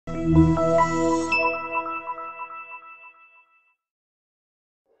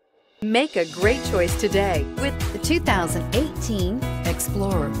Make a great choice today with the 2018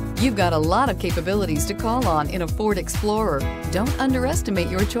 Explorer. You've got a lot of capabilities to call on in a Ford Explorer. Don't underestimate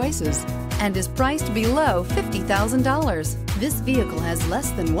your choices, and is priced below $50,000. This vehicle has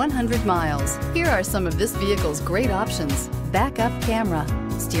less than 100 miles. Here are some of this vehicle's great options: backup camera,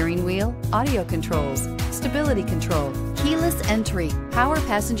 steering wheel audio controls, stability control, keyless entry, power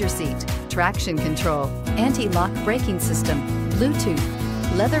passenger seat, traction control, anti-lock braking system, Bluetooth,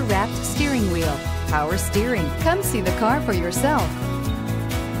 leather-wrapped steering wheel, power steering. Come see the car for yourself.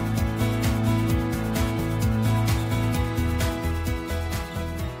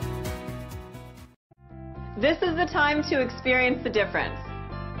 This is the time to experience the difference.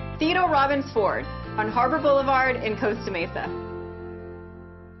 Theodore Robins Ford on Harbor Boulevard in Costa Mesa.